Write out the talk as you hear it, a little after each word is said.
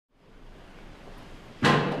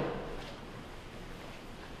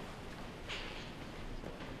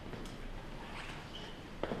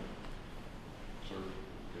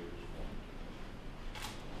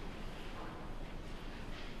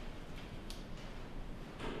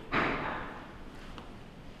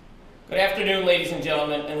Good afternoon, ladies and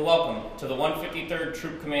gentlemen, and welcome to the 153rd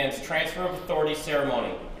Troop Command's Transfer of Authority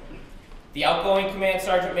Ceremony. The outgoing Command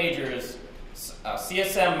Sergeant Major is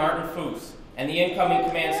CSM Martin Foose, and the incoming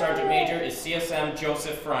Command Sergeant Major is CSM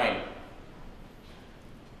Joseph Freyn.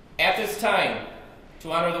 At this time,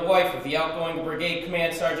 to honor the wife of the outgoing Brigade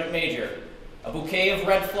Command Sergeant Major, a bouquet of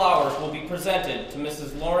red flowers will be presented to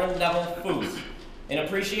Mrs. Lauren Neville Foose in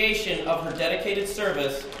appreciation of her dedicated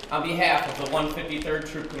service on behalf of the 153rd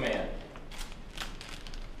Troop Command.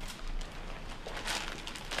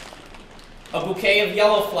 A bouquet of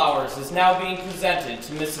yellow flowers is now being presented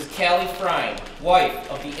to Mrs. Callie Freyn,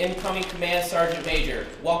 wife of the incoming Command Sergeant Major,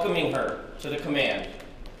 welcoming her to the command.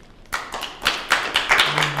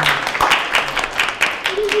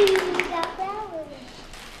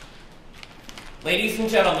 Ladies and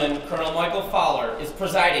gentlemen, Colonel Michael Fowler is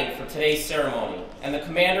presiding for today's ceremony, and the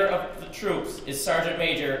commander of the troops is Sergeant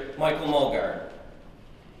Major Michael Mulgard.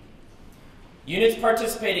 Units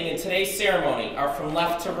participating in today's ceremony are from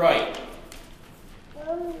left to right.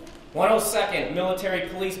 102nd Military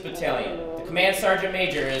Police Battalion. The Command Sergeant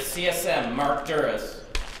Major is CSM Mark Duras.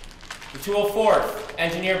 The 204th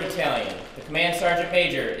Engineer Battalion. The Command Sergeant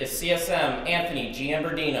Major is CSM Anthony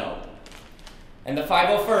Giambardino. And the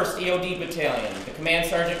 501st EOD Battalion. The Command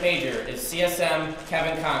Sergeant Major is CSM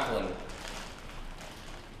Kevin Conklin.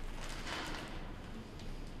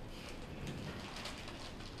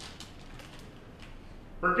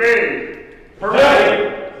 Brigade!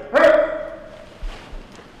 Parade!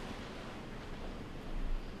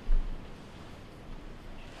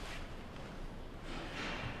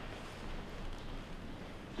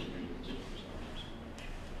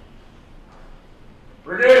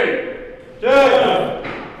 Brigade! Dead!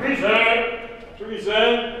 Present!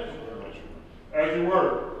 Present! As you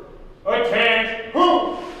were. Attend!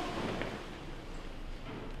 Who?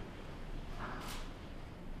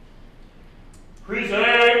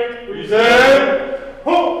 Present! Present!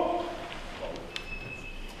 Who?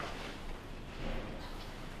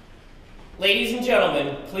 Ladies and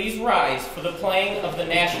gentlemen, please rise for the playing of the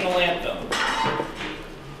national anthem.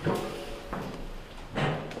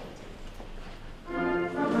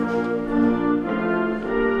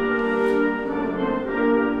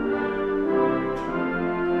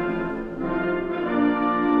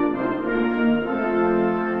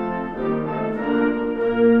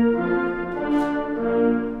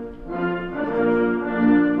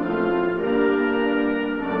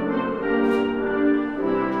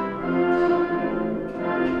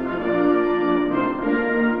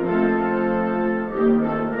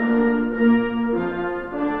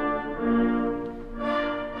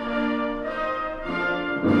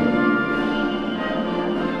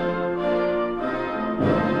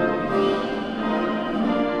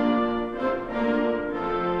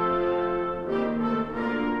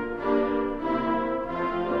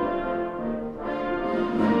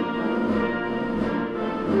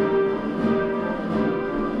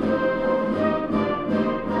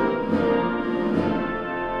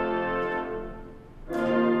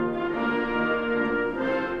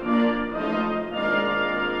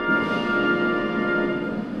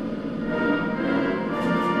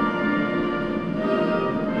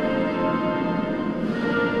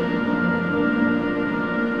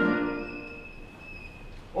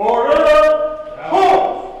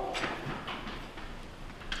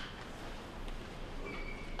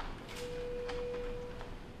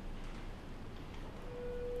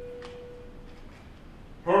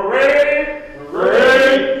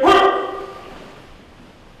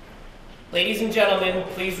 Ladies and gentlemen,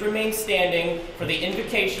 please remain standing for the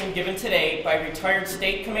invocation given today by retired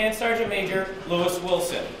State Command Sergeant Major Lewis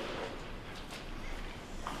Wilson.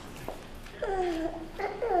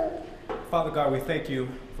 Father God, we thank you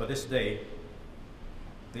for this day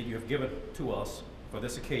that you have given to us for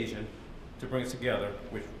this occasion to bring us together,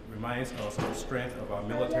 which reminds us of the strength of our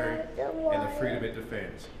military and the freedom it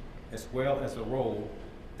defends, as well as the role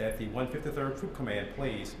that the 153rd Troop Command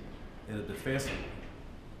plays in the defense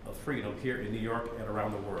of freedom here in New York and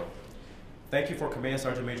around the world. Thank you for Command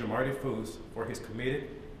Sergeant Major Marty Foose for his committed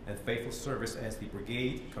and faithful service as the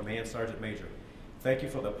Brigade Command Sergeant Major. Thank you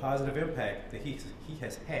for the positive impact that he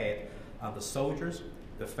has had on the soldiers,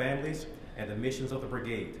 the families, and the missions of the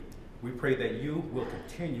Brigade. We pray that you will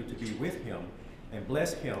continue to be with him and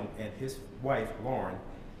bless him and his wife, Lauren,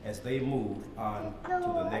 as they move on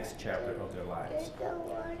to the next chapter of their lives.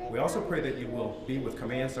 We also pray that you will be with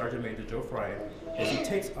Command Sergeant Major Joe Freyn as he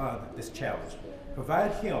takes on this challenge.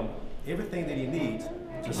 Provide him everything that he needs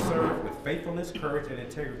to serve with faithfulness, courage, and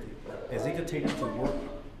integrity as he continues to work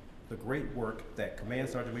the great work that Command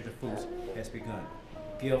Sergeant Major Foose has begun.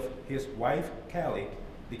 Give his wife, Callie,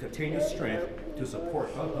 the continued strength to support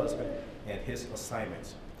her husband and his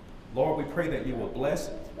assignments. Lord, we pray that you will bless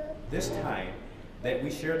this time that we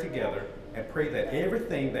share together, and pray that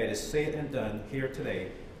everything that is said and done here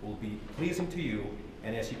today will be pleasing to you,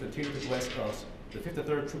 and as you continue to bless us, the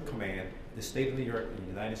 53rd Troop Command, the state of New York, and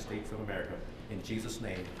the United States of America. In Jesus'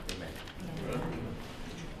 name, amen.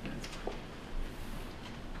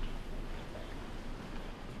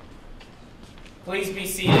 Please be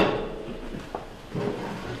seated.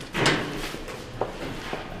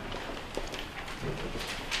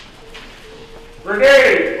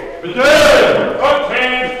 Brigade! Battalion!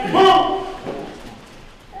 Attend! Move!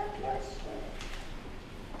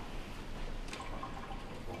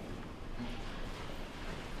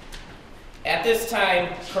 At this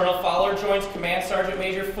time, Colonel Fowler joins Command Sergeant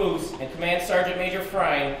Major Foose and Command Sergeant Major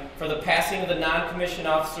Freyn for the passing of the non-commissioned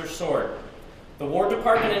officer sword. The War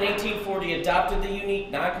Department in 1840 adopted the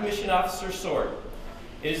unique non-commissioned officer sword.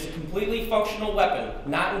 It is a completely functional weapon,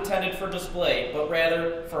 not intended for display, but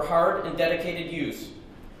rather for hard and dedicated use.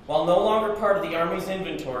 While no longer part of the Army's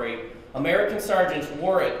inventory, American sergeants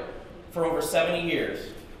wore it for over 70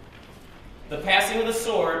 years. The passing of the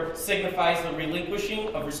sword signifies the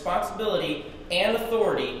relinquishing of responsibility and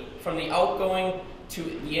authority from the outgoing to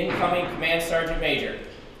the incoming Command Sergeant Major.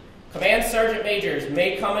 Command Sergeant Majors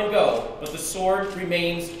may come and go, but the sword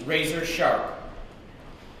remains razor sharp.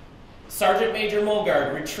 Sergeant Major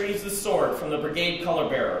Mulgard retrieves the sword from the brigade color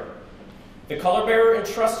bearer. The color bearer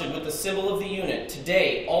entrusted with the symbol of the unit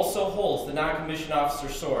today also holds the non-commissioned officer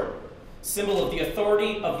sword, symbol of the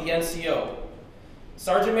authority of the NCO.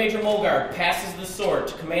 Sergeant Major Mulgard passes the sword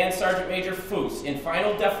to Command Sergeant Major Foose in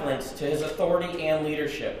final deference to his authority and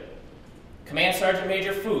leadership. Command Sergeant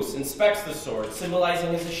Major Foose inspects the sword,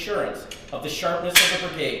 symbolizing his assurance of the sharpness of the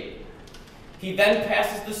brigade. He then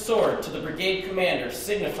passes the sword to the brigade commander,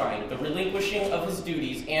 signifying the relinquishing of his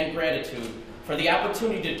duties and gratitude for the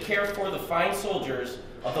opportunity to care for the fine soldiers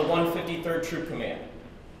of the 153rd Troop Command.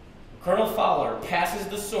 Colonel Fowler passes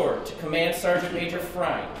the sword to Command Sergeant Major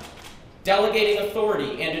Freyn, delegating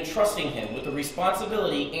authority and entrusting him with the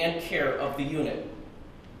responsibility and care of the unit.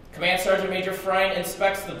 Command Sergeant Major Freyn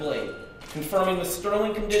inspects the blade, confirming the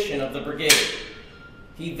sterling condition of the brigade.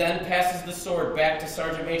 He then passes the sword back to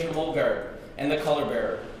Sergeant Major Mulgard and the color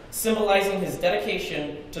bearer, symbolizing his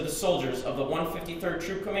dedication to the soldiers of the 153rd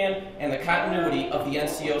Troop Command and the continuity of the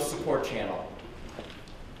NCO support channel.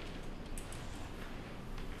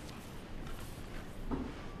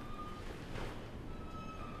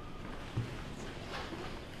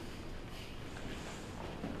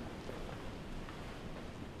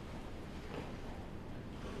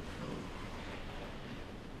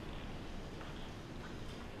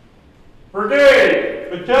 Brigade!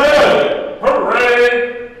 Battalion!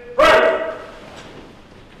 Hooray! Right!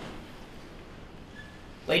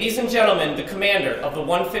 Ladies and gentlemen, the commander of the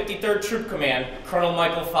 153rd Troop Command, Colonel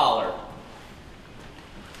Michael Fowler.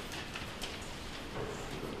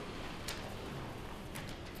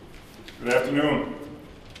 Good afternoon,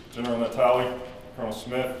 General Natali, Colonel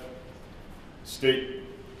Smith, State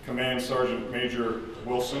Command Sergeant Major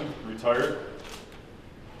Wilson, retired,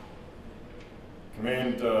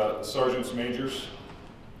 Command Sergeants Majors,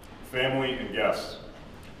 family, and guests.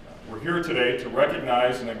 We're here today to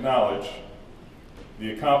recognize and acknowledge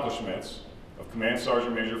the accomplishments of Command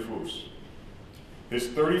Sergeant Major Foose. His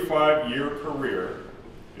 35-year career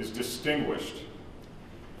is distinguished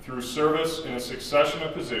through service in a succession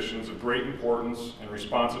of positions of great importance and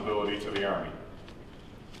responsibility to the Army.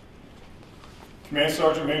 Command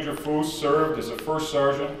Sergeant Major Foose served as a first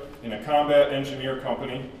sergeant in a combat engineer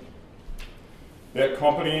company. That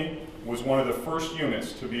company was one of the first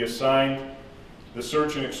units to be assigned the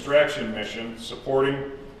search and extraction mission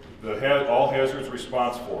supporting the All Hazards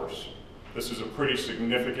Response Force. This is a pretty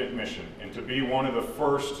significant mission, and to be one of the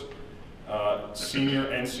first senior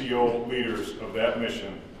NCO leaders of that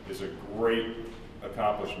mission is a great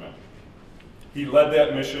accomplishment. He led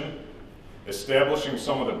that mission, establishing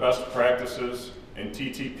some of the best practices and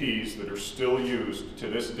TTPs that are still used to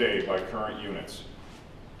this day by current units.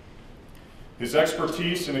 His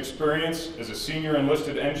expertise and experience as a senior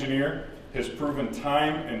enlisted engineer has proven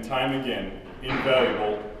time and time again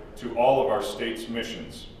invaluable to all of our state's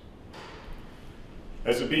missions.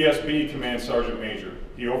 As a BSB Command Sergeant Major,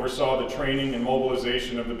 he oversaw the training and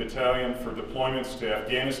mobilization of the battalion for deployments to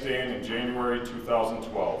Afghanistan in January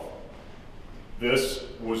 2012. This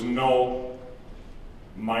was no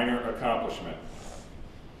minor accomplishment.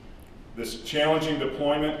 This challenging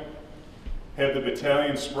deployment had the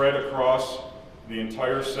battalion spread across the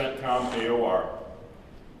entire CENTCOM AOR.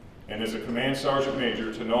 And as a Command Sergeant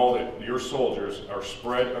Major, to know that your soldiers are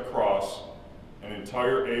spread across an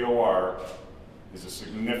entire AOR is a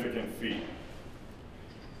significant feat.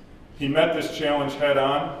 He met this challenge head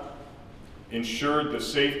on, ensured the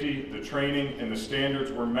safety, the training, and the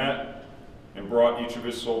standards were met, and brought each of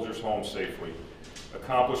his soldiers home safely,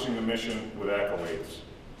 accomplishing the mission with accolades.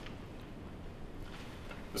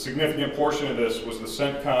 A significant portion of this was the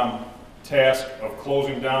CENTCOM task of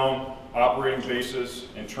closing down operating bases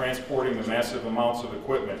and transporting the massive amounts of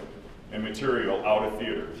equipment and material out of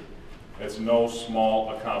theater. That's no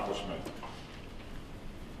small accomplishment.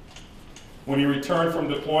 When he returned from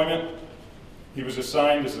deployment, he was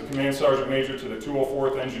assigned as the Command Sergeant Major to the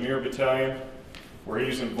 204th Engineer Battalion, where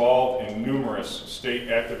he's involved in numerous state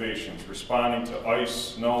activations, responding to ice,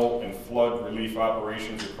 snow, and flood relief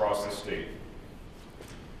operations across the state.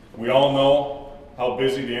 We all know how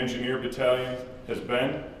busy the Engineer Battalion has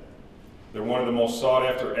been. They're one of the most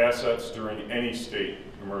sought-after assets during any state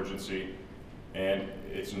emergency, and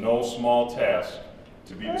it's no small task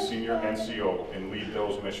to be the senior NCO and lead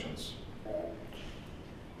those missions.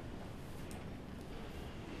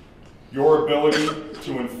 Your ability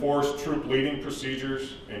to enforce troop leading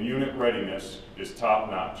procedures and unit readiness is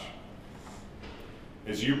top-notch.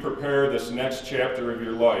 As you prepare this next chapter of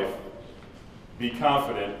your life, be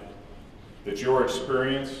confident that your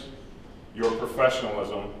experience, your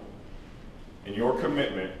professionalism, and your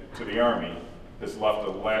commitment to the Army has left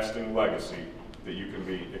a lasting legacy that you can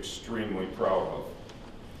be extremely proud of.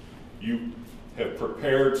 You have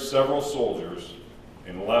prepared several soldiers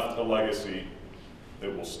and left a legacy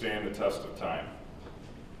that will stand the test of time.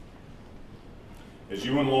 As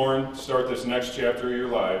you and Lauren start this next chapter of your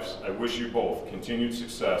lives, I wish you both continued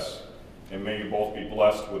success, and may you both be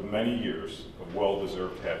blessed with many years of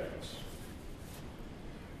well-deserved happiness.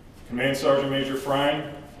 Command Sergeant Major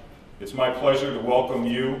Freyn, it's my pleasure to welcome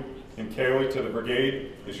you and Kaylee to the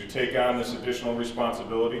brigade as you take on this additional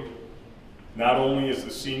responsibility, not only as the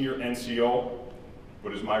senior NCO,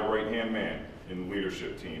 but as my right-hand man in the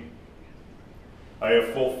leadership team. I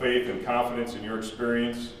have full faith and confidence in your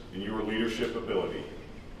experience and your leadership ability.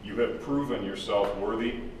 You have proven yourself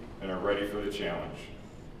worthy and are ready for the challenge.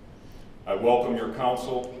 I welcome your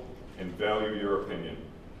counsel and value your opinion.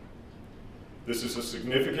 This is a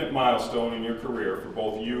significant milestone in your career for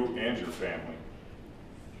both you and your family,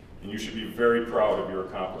 and you should be very proud of your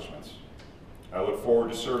accomplishments. I look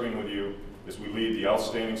forward to serving with you as we lead the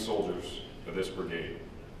outstanding soldiers of this brigade.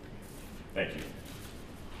 Thank you.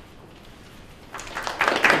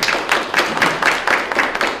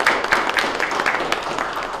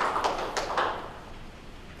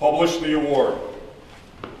 Publish the award.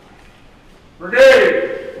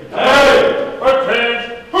 Brigade! Battalion!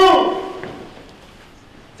 Attention! Move!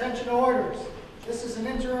 Attention orders. This is an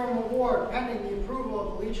interim award pending the approval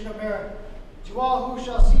of the Legion of Merit. To all who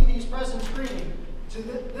shall see these presents greeting,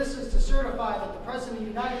 this is to certify that the President of the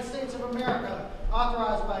United States of America,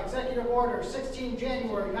 authorized by Executive Order 16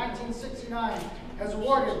 January 1969, has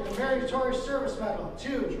awarded the Meritorious Service Medal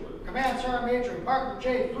to Command Sergeant Major Martin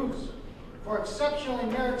J. Foose for exceptionally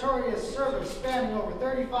meritorious service spanning over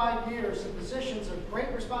 35 years in positions of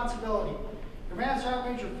great responsibility. Command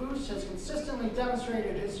Sergeant Major Foose has consistently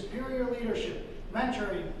demonstrated his superior leadership,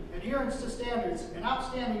 mentoring, adherence to standards, and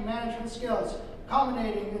outstanding management skills,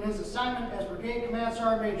 culminating in his assignment as Brigade Command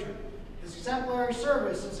Sergeant Major. His exemplary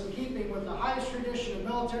service is in keeping with the highest tradition of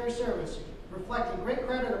military service, reflecting great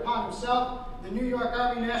credit upon himself, the New York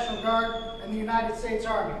Army National Guard, and the United States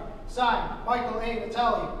Army. Signed, Michael A.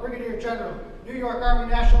 Vitale, Brigadier General, New York Army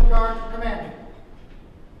National Guard, Commanding.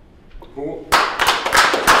 Cool.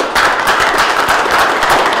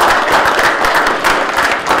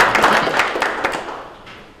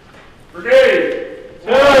 Brigade!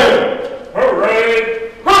 Battalion!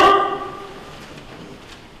 Hooray! Hooray!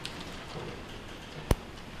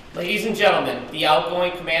 Ladies and gentlemen, the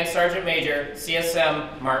outgoing Command Sergeant Major,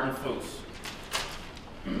 CSM Martin Foose.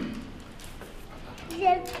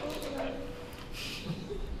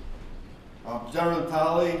 General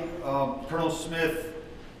Vitale, Colonel Smith,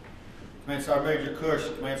 Command Sergeant Major Cush,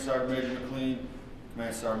 Command Sergeant Major McLean,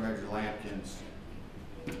 Command Sergeant Major Lampkins,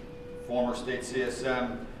 former state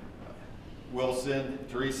CSM Wilson,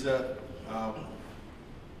 Teresa,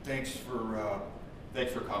 thanks for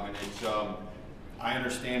coming. It's, I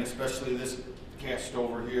understand, especially this cast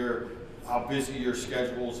over here, how busy your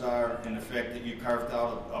schedules are, and the fact that you carved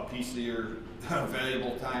out a piece of your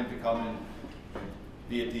valuable time to come and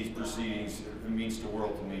be at these proceedings. It means the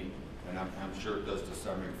world to me, and I'm sure it does to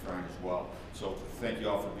Sergeant Freyn as well. So thank you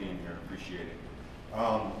all for being here. Appreciate it.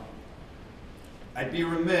 I'd be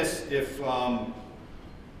remiss if I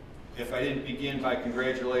didn't begin by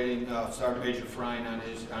congratulating Sergeant Major Freyn on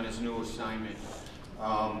his new assignment.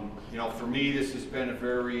 You know, for me, this has been a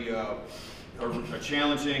very a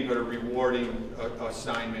challenging but a rewarding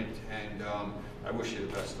assignment, and I wish you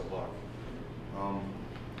the best of luck.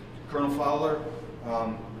 Colonel Fowler,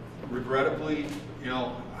 regrettably, you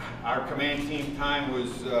know, our command team time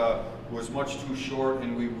was much too short,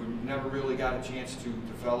 and we never really got a chance to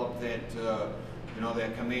develop that, you know,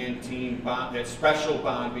 that command team bond, that special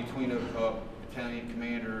bond between a battalion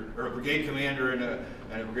commander or a brigade commander and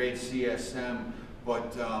a brigade CSM.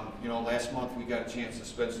 But you know, last month we got a chance to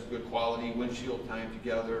spend some good quality windshield time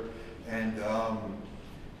together, and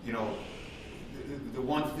you know, the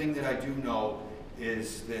one thing that I do know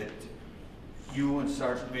is that you and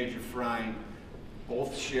Sergeant Major Freyn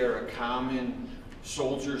both share a common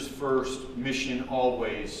soldiers first, mission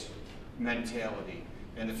always mentality.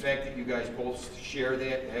 And the fact that you guys both share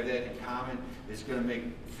that, have that in common, is going to make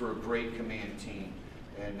for a great command team.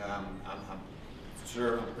 And I'm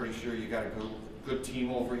pretty sure you got a good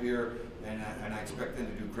team over here, and I expect them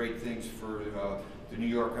to do great things for the New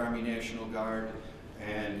York Army National Guard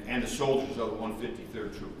and the soldiers of the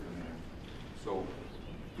 153rd Troop Command. So,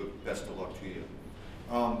 best of luck to you.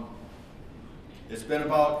 It's been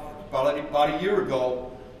about a year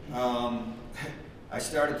ago, I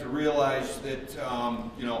started to realize that,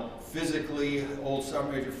 you know, physically, old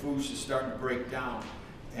Sergeant Major Foose is starting to break down,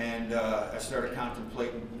 and I started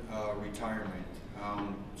contemplating retirement.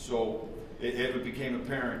 So it became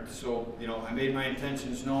apparent. So, you know, I made my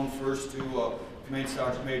intentions known first to Command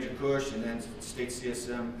Sergeant Major Cush, and then State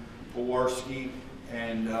CSM Powarski,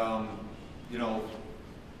 and you know,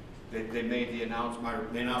 they made the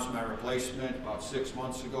announcement. They announced my replacement about 6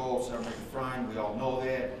 months ago. Sergeant Major Freyn, we all know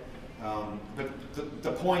that. But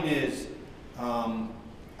the point is,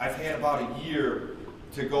 I've had about a year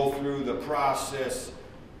to go through the process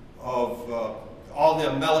of all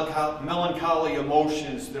the melancholy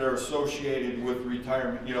emotions that are associated with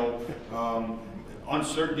retirement. You know,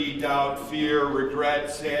 uncertainty, doubt, fear,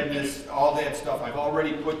 regret, sadness, all that stuff. I've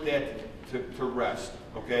already put that to rest.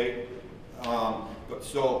 Okay.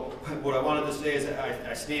 So what I wanted to say is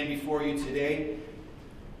I stand before you today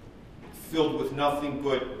filled with nothing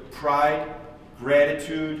but pride,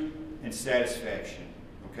 gratitude, and satisfaction.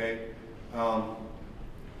 Okay? And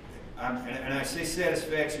I say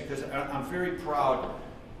satisfaction because I'm very proud.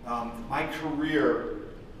 My career,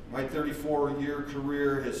 my 34-year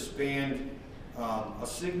career, has spanned a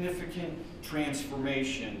significant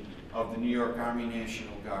transformation of the New York Army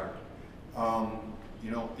National Guard. You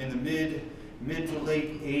know, in the mid to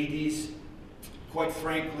late 80s, quite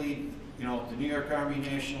frankly, you know, the New York Army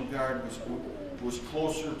National Guard was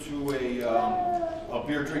closer to a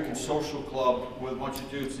beer drinking social club with a bunch of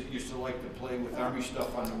dudes that used to like to play with Army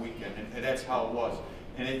stuff on the weekend, and that's how it was.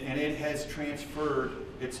 And it has transformed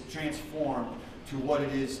to what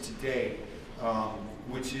it is today,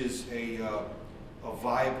 which is a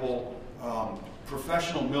viable,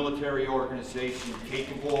 professional military organization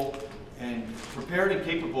capable and prepared and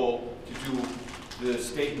capable to do the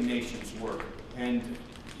state and nation's work. And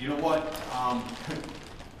you know what?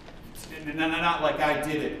 Not like I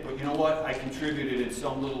did it, but you know what? I contributed in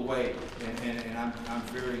some little way, and I'm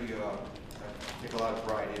very I take a lot of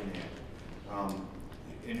pride in that.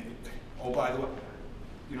 And oh, by the way,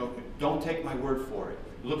 you know, don't take my word for it.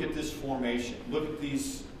 Look at this formation. Look at the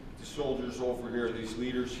soldiers over here, these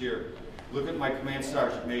leaders here. Look at my command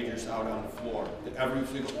sergeant majors out on the floor.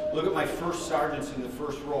 Look at my first sergeants in the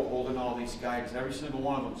first row holding all these guys. Every single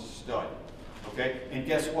one of them's a stud. Okay? And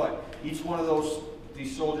guess what? Each one of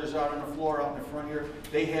these soldiers out on the floor, out in the front here,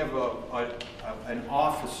 they have an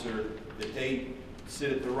officer that they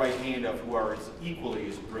sit at the right hand of who are equally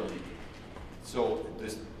as brilliant. So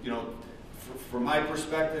this, you know, from my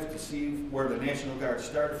perspective, to see where the National Guard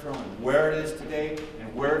started from and where it is today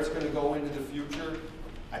and where it's going to go into the future,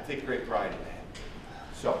 I take great pride in that.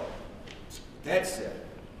 So, that said,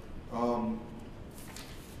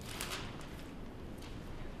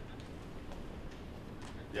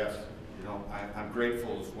 yes, you know, I'm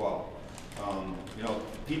grateful as well. You know,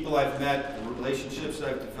 people I've met, the relationships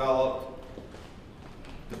I've developed,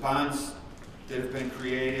 the bonds that have been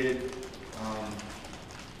created,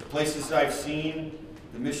 the places I've seen,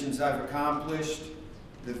 the missions I've accomplished,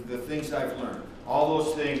 the things I've learned. All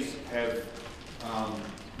those things have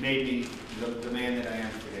made me the man that I am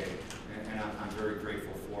today, and I'm very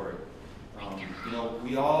grateful for it. You know,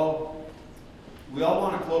 we all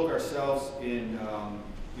want to cloak ourselves in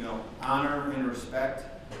you know, honor and respect,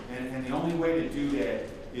 and the only way to do that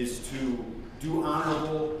is to do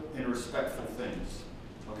honorable and respectful things.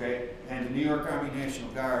 Okay, and the New York Army National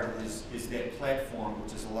Guard is that platform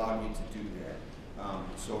which has allowed me to do that.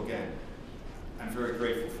 So again, I'm very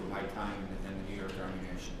grateful for my time in the New York Army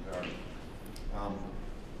National Guard.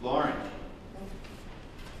 Lauren,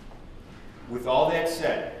 with all that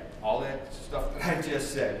said, all that stuff that I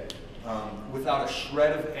just said, without a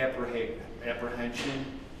shred of apprehension,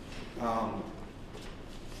 I'm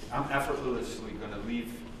effortlessly going to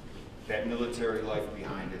leave that military life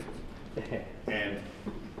behind it, and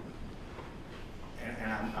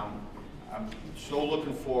I'm so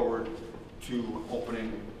looking forward to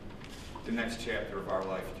opening the next chapter of our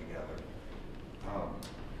life together.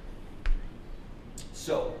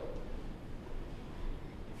 So,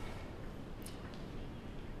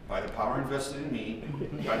 by the power invested in me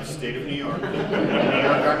by the state of New York, the New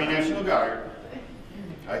York Army National Guard,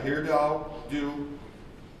 I hereby do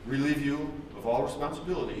relieve you of all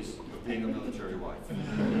responsibilities of being a military wife.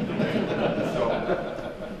 So,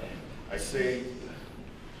 I say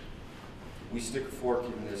we stick a fork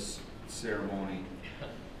in this ceremony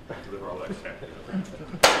to live our lives happily.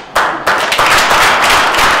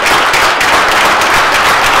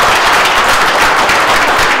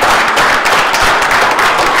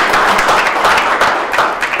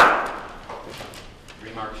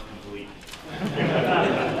 Remarks complete.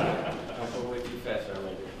 Don't go way too fast,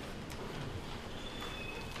 Sergeant.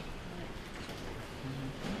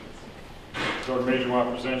 Sergeant Major, I want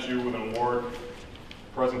to present you with an award,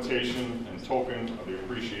 presentation, and token of the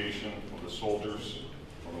appreciation of the soldiers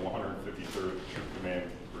of the 153rd Troop Command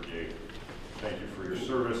Brigade. Thank you for your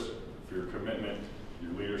service, for your commitment,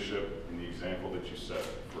 your leadership, and the example that you set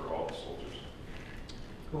for all the soldiers.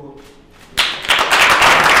 Cool.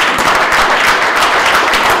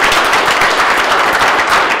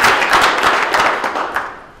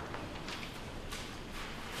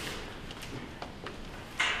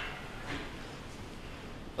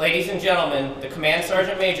 Ladies and gentlemen, the Command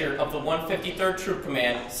Sergeant Major of the 153rd Troop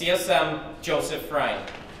Command, CSM Joseph Freyn.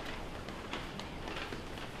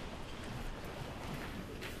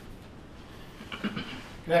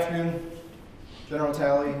 Good afternoon, General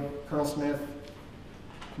Talley, Colonel Smith,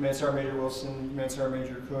 Command Sergeant Major Wilson, Command Sergeant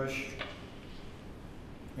Major Cush,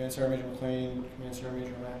 Command Sergeant Major McLean, Command Sergeant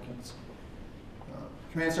Major Lampkins.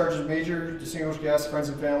 Command Sergeant Major, distinguished guests, friends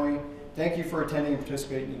and family, thank you for attending and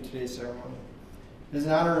participating in today's ceremony. It is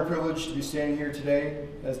an honor and a privilege to be standing here today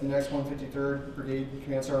as the next 153rd Brigade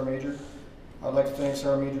Command Sergeant Major. I'd like to thank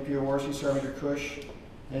Sergeant Major Piowarski, Sergeant Major Cush,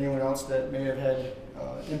 and anyone else that may have had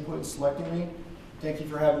input in selecting me. Thank you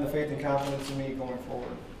for having the faith and confidence in me going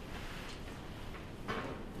forward.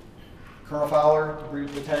 Colonel Fowler, the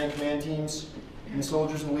battalion command teams, and the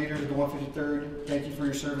soldiers and leaders of the 153rd, thank you for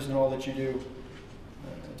your service and all that you do.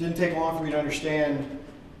 It didn't take long for me to understand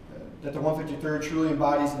that the 153rd truly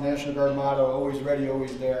embodies the National Guard motto, always ready,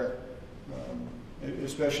 always there.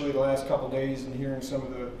 Especially the last couple days and hearing some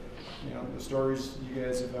of the stories you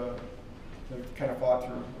guys have kind of fought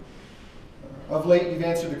through. Of late, you've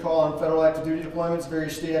answered the call on federal active duty deployments,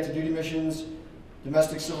 various state active duty missions,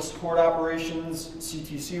 domestic civil support operations,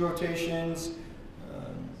 CTC rotations,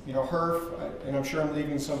 HERF, and I'm sure I'm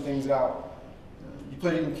leaving some things out. You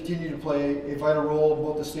played and continue to play a vital role in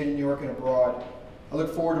both the state of New York and abroad. I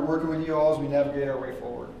look forward to working with you all as we navigate our way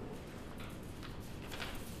forward.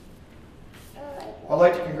 I'd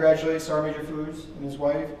like to congratulate Sergeant Major Foods and his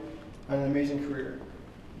wife on an amazing career.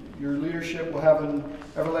 Your leadership will have an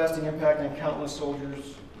everlasting impact on countless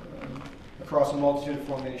soldiers across a multitude of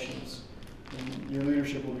formations. And your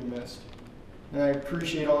leadership will be missed. And I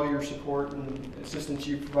appreciate all your support and assistance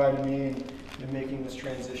you've provided me in making this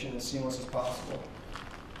transition as seamless as possible.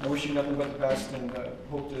 I wish you nothing but the best and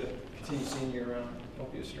hope to continue seeing you around.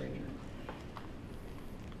 Don't be a stranger.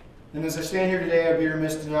 And as I stand here today, I'd be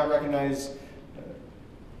remiss to not recognize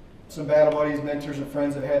some battle buddies, mentors, and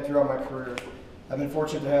friends I've had throughout my career. I've been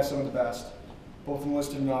fortunate to have some of the best, both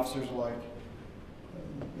enlisted and officers alike.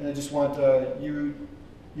 And I just want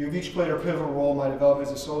you've each played a pivotal role in my development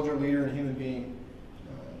as a soldier, leader, and human being,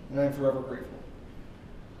 and I'm forever grateful.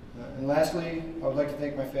 And lastly, I would like to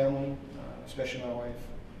thank my family, especially my wife.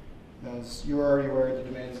 As you are already aware, the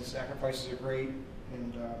demands and sacrifices are great,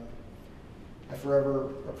 and I forever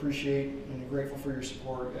appreciate and am grateful for your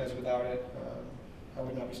support, as without it, I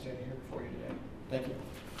would not be standing here before you today. Thank you.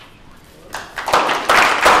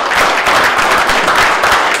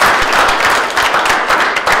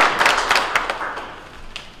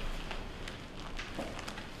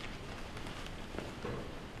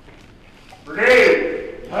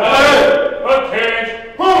 Brigade!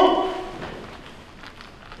 Attention! Who?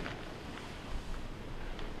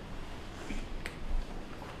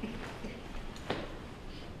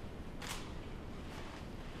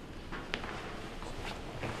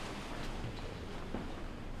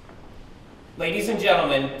 Ladies and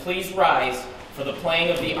gentlemen, please rise for for the playing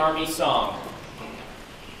of the Army Song.